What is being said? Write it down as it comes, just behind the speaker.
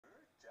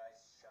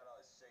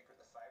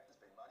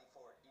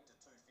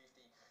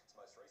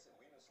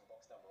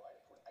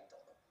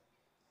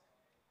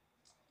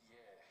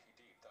Yeah, he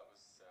did. That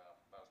was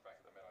back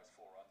at the Meadows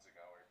 4 runs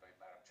ago where he beat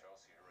Madam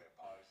Chelsea, who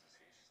reopposes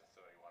here. She's a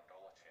 $31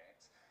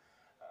 chance.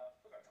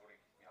 Look, I thought he,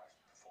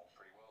 performed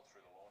pretty well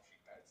through the launching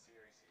pad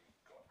series. He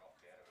got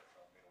knocked out of it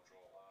from a middle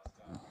draw last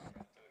time.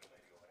 Third of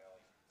Eddie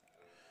Ormanelli.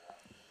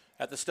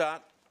 At the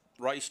start,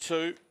 race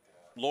 2,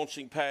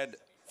 launching pad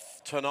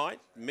tonight,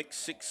 mix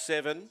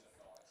 6-7,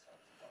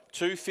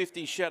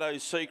 250 Shadow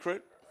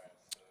Secret,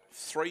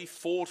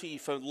 340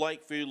 for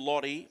Lakeview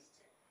Lottie,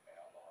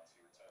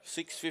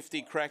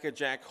 650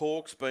 Crackerjack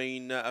Hawk's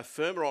been a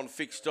firmer on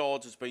fixed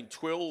odds. It's been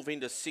 12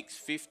 into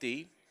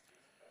 650.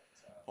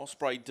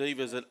 Osprey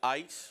Divas at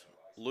 8,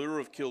 Lure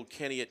of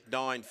Kilkenny at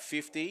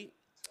 9.50,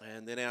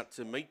 and then out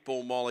to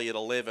Meatball Molly at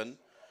 11.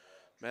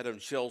 Madam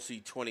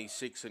Chelsea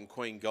 26 and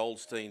Queen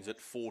Goldstein's at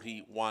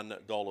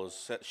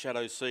 $41.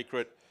 Shadow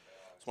Secret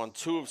has won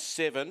 2 of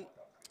 7,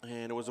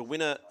 and it was a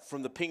winner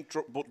from the pink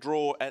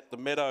draw at the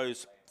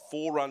Meadows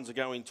 4 runs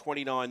ago in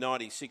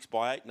 29.96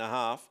 by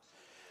 8.5.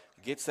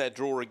 Gets that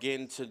draw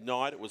again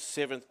tonight. It was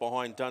 7th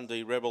behind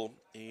Dundee Rebel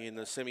in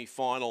the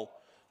semi-final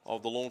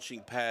of the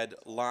launching pad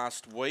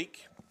last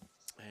week,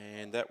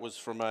 and that was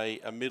from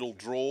a middle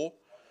draw.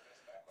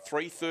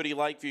 3:30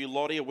 Lakeview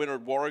Lottie, a winner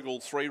at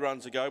Warragul 3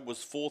 runs ago, was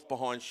 4th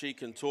behind She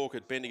Can Talk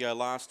at Bendigo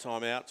last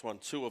time out. It's won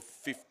 2 of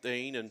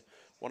 15, and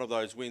one of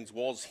those wins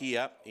was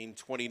here in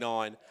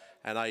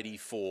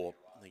 29.84.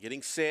 They're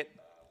getting set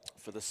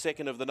for the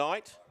second of the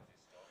night,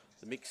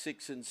 the mix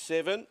 6 and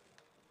 7,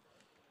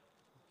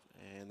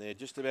 and they're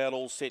just about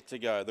all set to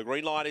go. The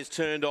green light is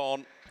turned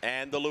on,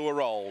 and the lure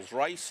rolls.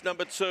 Race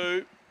number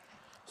 2,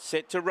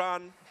 set to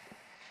run.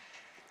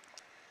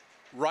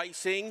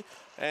 Racing,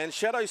 and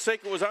Shadow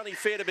Secret was only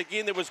fair to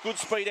begin. There was good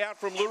speed out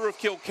from Lure of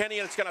Kilkenny,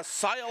 and it's going to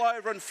sail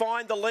over and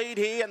find the lead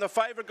here, and the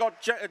favourite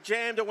got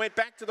jammed and went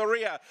back to the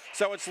rear.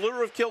 So it's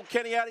Lure of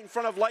Kilkenny out in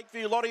front of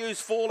Lakeview Lottie, who's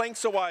 4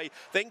 lengths away.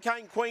 Then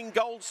came Queen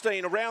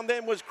Goldstein. Around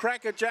them was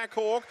Crackerjack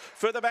Hawk.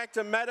 Further back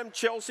to Madam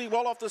Chelsea.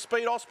 Well off the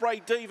speed,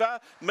 Osprey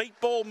Diva,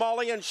 Meatball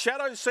Molly, and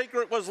Shadow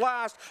Secret was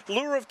last.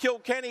 Lure of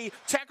Kilkenny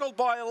tackled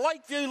by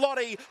Lakeview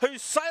Lottie, who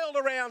sailed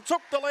around,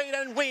 took the lead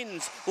and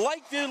wins.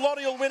 Lakeview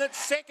Lottie will win it.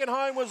 Second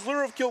home was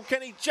Lure of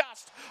Kilkenny,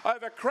 just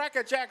over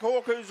Crackerjack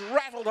Hawk, who's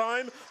rattled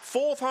home.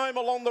 4th home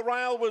along the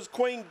rail was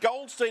Queen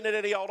Goldstein at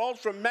Eddie Old Odds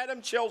from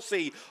Madam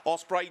Chelsea.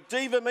 Osprey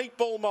Diva,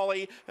 Meatball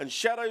Molly, and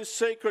Shadow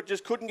Secret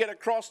just couldn't get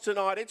across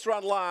tonight. It's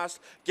run last.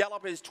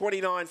 Gallop is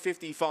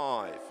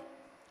 29.55.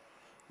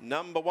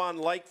 Number 1,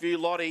 Lakeview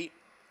Lottie,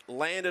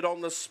 landed on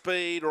the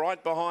speed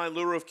right behind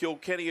Lure of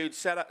Kilkenny, who'd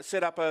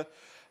set up a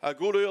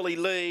good early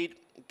lead,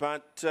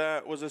 but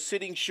was a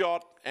sitting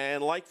shot,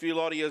 and Lakeview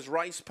Lottie has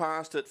raced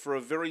past it for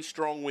a very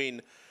strong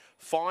win.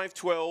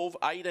 5.12,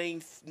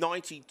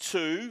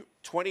 18.92,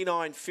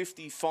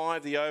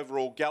 29.55 the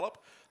overall gallop.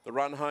 The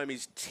run home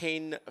is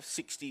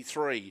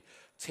 10.63.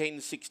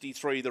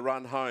 10.63 the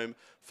run home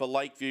for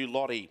Lakeview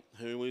Lottie,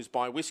 who is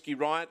by Whiskey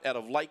Riot out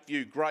of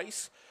Lakeview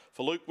Grace.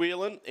 For Luke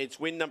Whelan, it's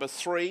win number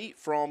 3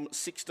 from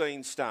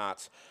 16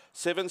 starts.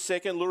 7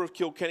 second, Lure of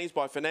Kilkenny's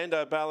by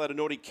Fernando Bale out of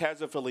Naughty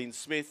Kazza for Lynn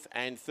Smith,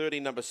 and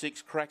 13 number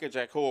 6,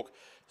 Crackerjack Hawk,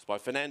 is by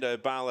Fernando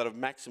Bale out of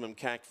Maximum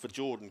Cac for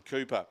Jordan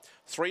Cooper.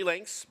 3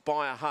 lengths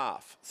by a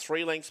half.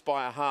 3 lengths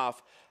by a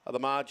half are the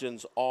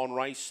margins on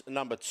race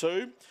number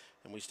 2.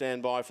 And we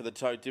stand by for the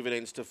tote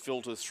dividends to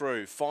filter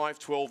through.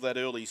 5.12 that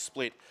early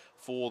split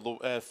for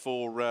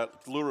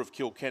Lure of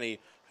Kilkenny,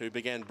 who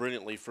began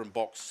brilliantly from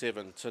box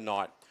 7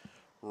 tonight.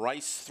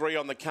 Race 3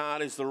 on the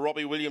card is the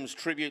Robbie Williams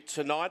tribute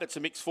tonight. It's a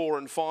mix 4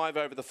 and 5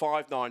 over the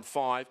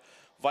 5.95.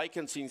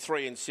 Vacants in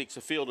 3 and 6,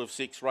 a field of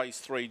 6, race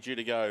 3 due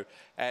to go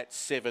at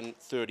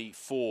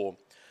 7.34.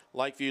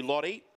 Lakeview Lottie